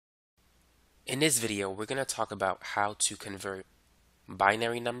In this video, we're going to talk about how to convert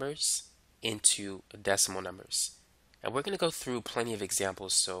binary numbers into decimal numbers. And we're going to go through plenty of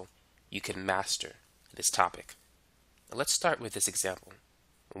examples so you can master this topic. Let's start with this example,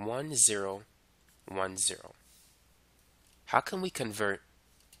 1010. How can we convert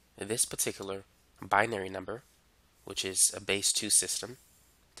this particular binary number, which is a base 2 system,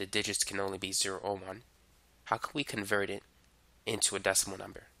 the digits can only be 0 or 1, how can we convert it into a decimal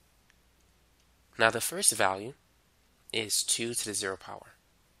number? Now the first value is 2 to the 0 power.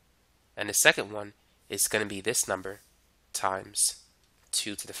 And the second one is going to be this number times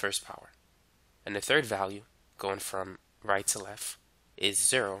 2 to the first power. And the third value, going from right to left, is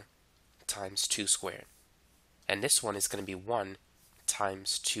 0 times 2 squared. And this one is going to be 1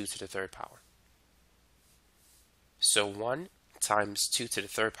 times 2 to the third power. So 1 times 2 to the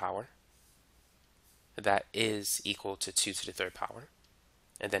third power, that is equal to 2 to the third power.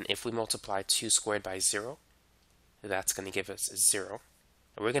 And then if we multiply 2 squared by 0, that's going to give us 0.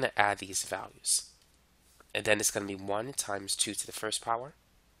 And we're going to add these values. And then it's going to be 1 times 2 to the first power,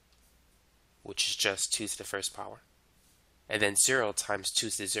 which is just 2 to the first power. And then 0 times 2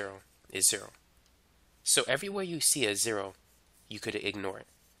 to the 0 is 0. So everywhere you see a 0, you could ignore it.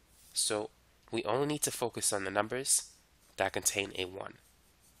 So we only need to focus on the numbers that contain a 1.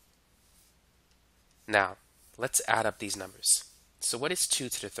 Now, let's add up these numbers. So what is 2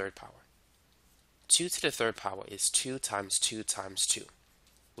 to the third power? 2 to the third power is 2 times 2 times 2,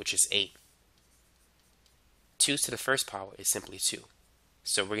 which is 8. 2 to the first power is simply 2.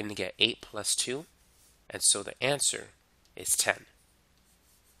 So we're going to get 8 plus 2, and so the answer is 10.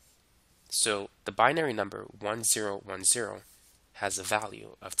 So the binary number 1010 has a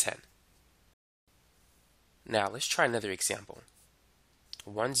value of 10. Now let's try another example.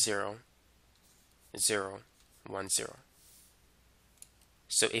 10010.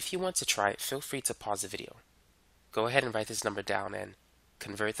 So if you want to try it, feel free to pause the video. Go ahead and write this number down and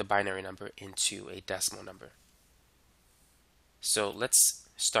convert the binary number into a decimal number. So let's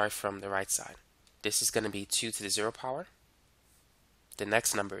start from the right side. This is going to be 2 to the 0 power. The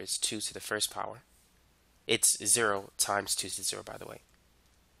next number is 2 to the first power. It's 0 times 2 to the 0, by the way.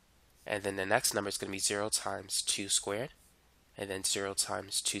 And then the next number is going to be 0 times 2 squared, and then 0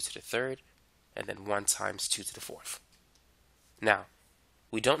 times 2 to the third, and then 1 times 2 to the fourth. Now,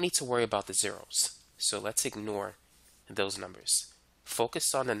 we don't need to worry about the zeros, so let's ignore those numbers.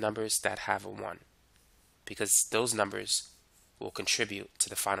 Focus on the numbers that have a 1, because those numbers will contribute to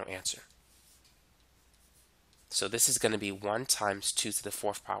the final answer. So this is going to be 1 times 2 to the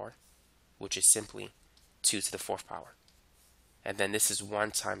fourth power, which is simply 2 to the fourth power. And then this is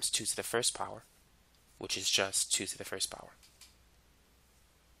 1 times 2 to the first power, which is just 2 to the first power.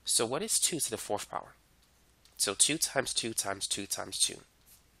 So what is 2 to the fourth power? So 2 times 2 times 2 times 2.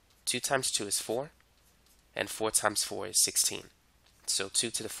 2 times 2 is 4, and 4 times 4 is 16. So 2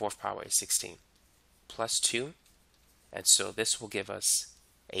 to the fourth power is 16, plus 2, and so this will give us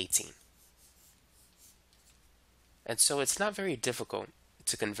 18. And so it's not very difficult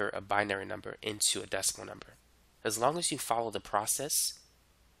to convert a binary number into a decimal number. As long as you follow the process,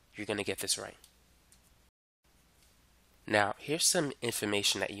 you're going to get this right. Now, here's some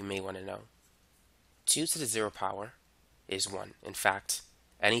information that you may want to know. 2 to the 0 power is 1. In fact,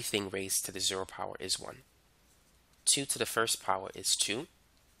 anything raised to the 0 power is 1. 2 to the first power is 2.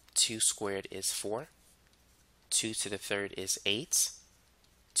 2 squared is 4. 2 to the third is 8.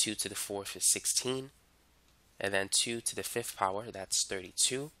 2 to the fourth is 16. And then 2 to the fifth power, that's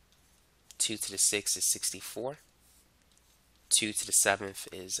 32. 2 to the sixth is 64. 2 to the seventh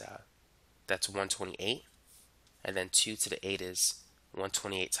is, that's 128. And then 2 to the 8 is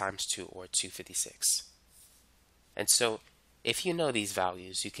 128 times 2, or 256. And so, if you know these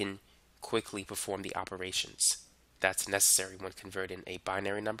values, you can quickly perform the operations that's necessary when converting a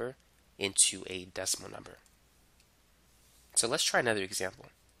binary number into a decimal number. So let's try another example.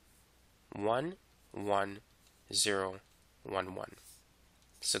 11011.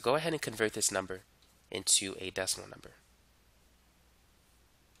 So go ahead and convert this number into a decimal number.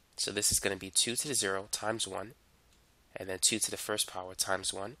 So this is going to be 2 to the 0 times 1, and then 2 to the first power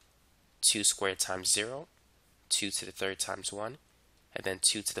times 1, 2 squared times 0, 2 to the third times 1, and then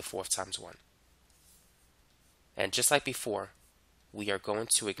 2 to the fourth times 1. And just like before, we are going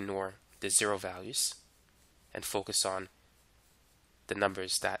to ignore the 0 values and focus on the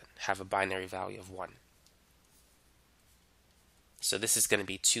numbers that have a binary value of 1. So this is going to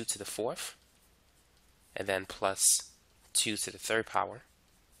be 2 to the fourth, and then plus 2 to the third power,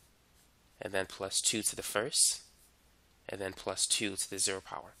 and then plus 2 to the first, and then plus 2 to the 0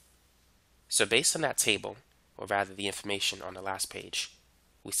 power. So based on that table, or rather the information on the last page,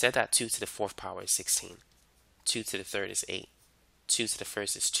 We said that 2 to the 4th power is 16, 2 to the 3rd is 8, 2 to the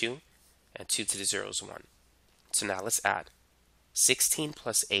 1st is 2, and 2 to the 0 is 1. So now let's add. 16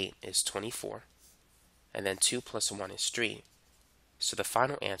 plus 8 is 24, and then 2 plus 1 is 3. So the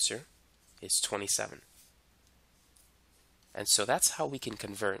final answer is 27. And so that's how we can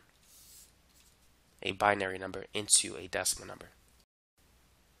convert a binary number into a decimal number.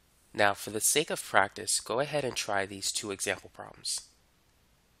 Now, for the sake of practice, go ahead and try these two example problems.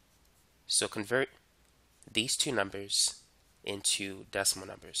 So convert these two numbers into decimal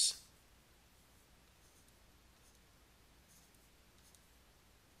numbers.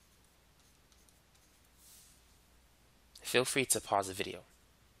 Feel free to pause the video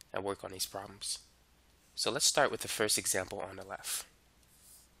and work on these problems. So let's start with the first example on the left.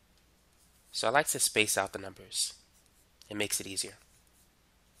 So I like to space out the numbers. It makes it easier.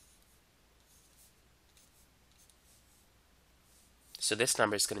 So this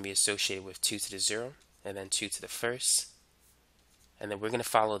number is going to be associated with 2 to the 0, and then 2 to the 1st. And then we're going to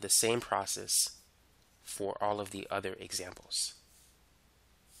follow the same process for all of the other examples.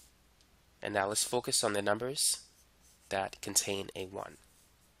 And now let's focus on the numbers that contain a 1.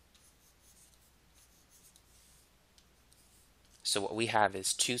 So what we have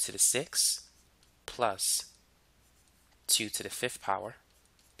is 2 to the 6 plus 2 to the 5th power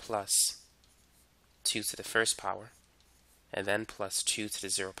plus 2 to the 1st power, and then plus 2 to the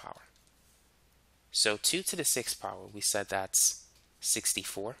 0 power. So 2 to the 6th power, we said that's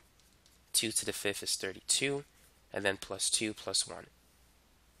 64. 2 to the 5th is 32, and then plus 2 plus 1.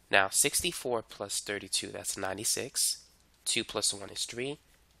 Now 64 plus 32, that's 96. 2 plus 1 is 3.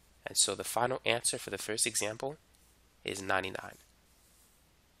 And so the final answer for the first example is 99.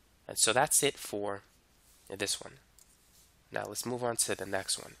 And so that's it for this one. Now let's move on to the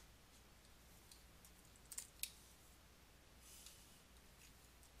next one.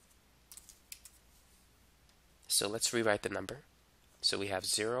 So let's rewrite the number. So we have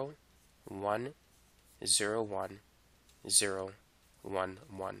 0, 1, 0, 1, 0, 1,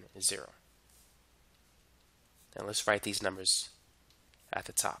 1, 0. And let's write these numbers at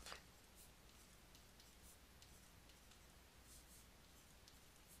the top.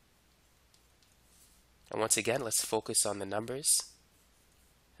 And once again, let's focus on the numbers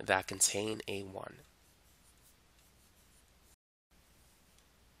that contain a 1.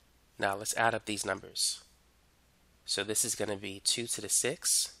 Now let's add up these numbers. So this is going to be 2 to the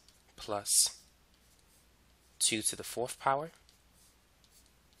 6 plus 2 to the 4th power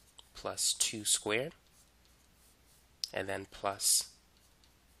plus 2 squared, and then plus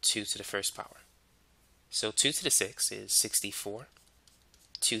 2 to the 1st power. So 2 to the 6 is 64,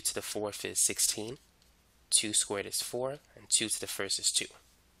 2 to the 4th is 16, 2 squared is 4, and 2 to the 1st is 2.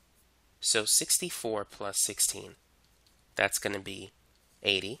 So 64 plus 16, that's going to be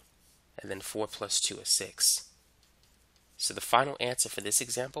 80, and then 4 plus 2 is 6. So the final answer for this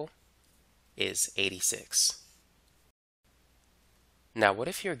example is 86. Now, what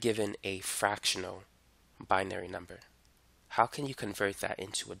if you're given a fractional binary number? How can you convert that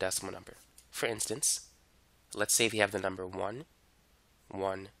into a decimal number? For instance, let's say if you have the number 1,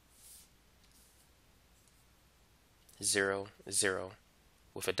 1, 0, 0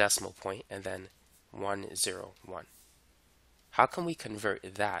 with a decimal point, and then 1, 0, 1. How can we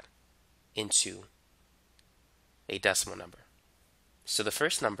convert that into a decimal number? So the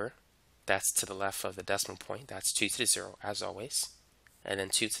first number that's to the left of the decimal point, that's 2 to the 0 as always, and then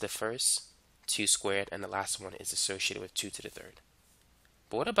 2 to the 1st, 2 squared, and the last one is associated with 2 to the 3rd.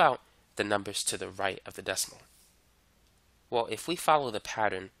 But what about the numbers to the right of the decimal? Well, if we follow the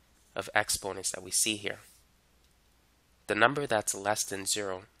pattern of exponents that we see here, the number that's less than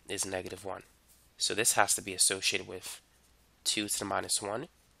 0 is -1. So this has to be associated with 2 to the -1,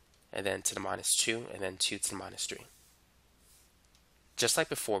 and then to the -2, and then 2 to the -3. Just like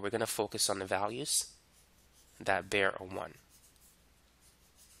before, we're going to focus on the values that bear a 1.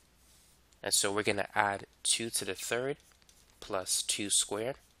 And so we're going to add 2 to the 3rd plus 2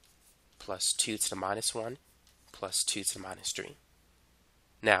 squared plus 2 to the -1 plus 2 to the -3.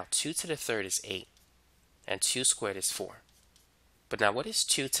 Now, 2 to the 3rd is 8, and 2 squared is 4. But now, what is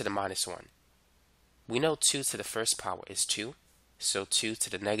 2 to the -1? We know 2 to the 1st power is 2, so 2 to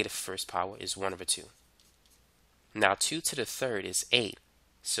the -1st power is 1 over 2. Now, 2 to the 3rd is 8,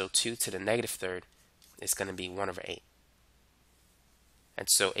 so 2 to the -3rd is going to be 1 over 8. And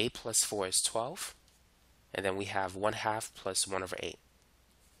so 8 plus 4 is 12, and then we have 1/2 plus 1 over 8.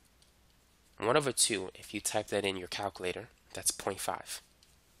 1 over 2, if you type that in your calculator, that's 0.5.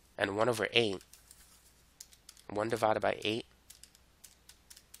 And 1 over 8, 1 divided by 8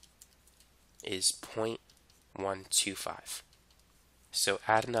 is 0.125. So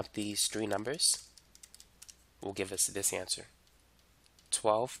adding up these three numbers will give us this answer,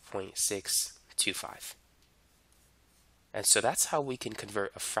 12.625. And so that's how we can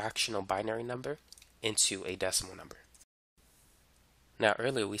convert a fractional binary number into a decimal number. Now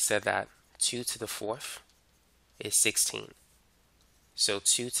earlier we said that 2 to the 4th is 16. So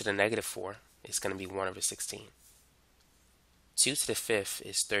 2 to the negative 4 is going to be 1 over 16. 2 to the 5th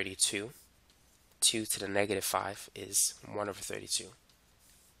is 32. 2 to the negative 5 is 1 over 32.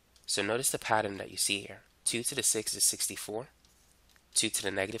 So notice the pattern that you see here. 2 to the 6 is 64. 2 to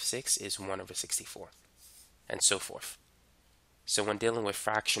the negative 6 is 1 over 64, and so forth. So when dealing with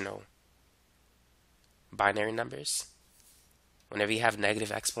fractional binary numbers, whenever you have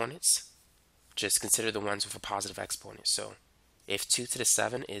negative exponents, just consider the ones with a positive exponent. So if 2 to the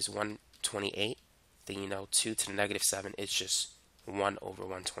 7 is 128, then you know 2 to the negative 7 is just 1 over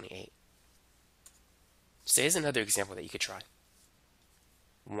 128. So here's another example that you could try.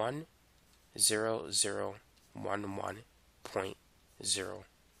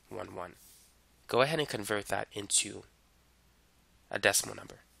 10011.011. Go ahead and convert that into a decimal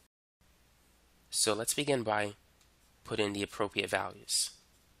number. So let's begin by putting the appropriate values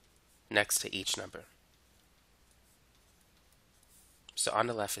next to each number. So on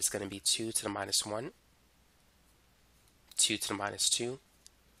the left is going to be 2 to the minus 1, 2 to the minus 2,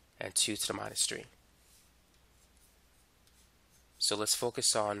 and 2 to the minus 3. So let's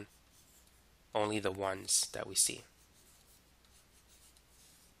focus on only the ones that we see.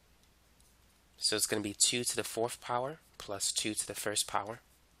 So it's going to be 2 to the 4th power plus 2 to the 1st power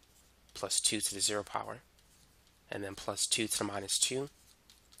plus 2 to the 0 power, and then plus 2 to the minus 2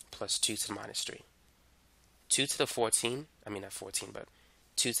 plus 2 to the minus 3. 2 to the 14, not 14, but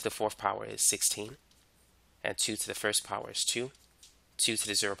 2 to the 4th power is 16, and 2 to the 1st power is 2, 2 to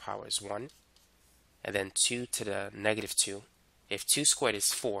the 0 power is 1, and then 2 to the negative 2. If 2 squared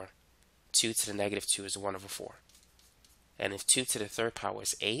is 4, 2 to the negative 2 is 1 over 4. And if 2 to the 3rd power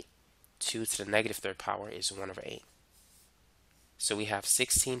is 8, 2 to the negative 3rd power is 1 over 8. So we have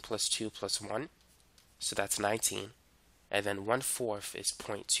 16 plus 2 plus 1, so that's 19. And then 1/4 is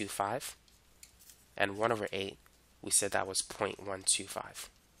 0.25. And 1 over 8, we said that was 0.125.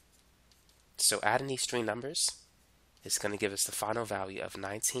 So adding these three numbers is going to give us the final value of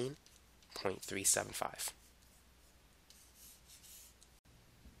 19.375.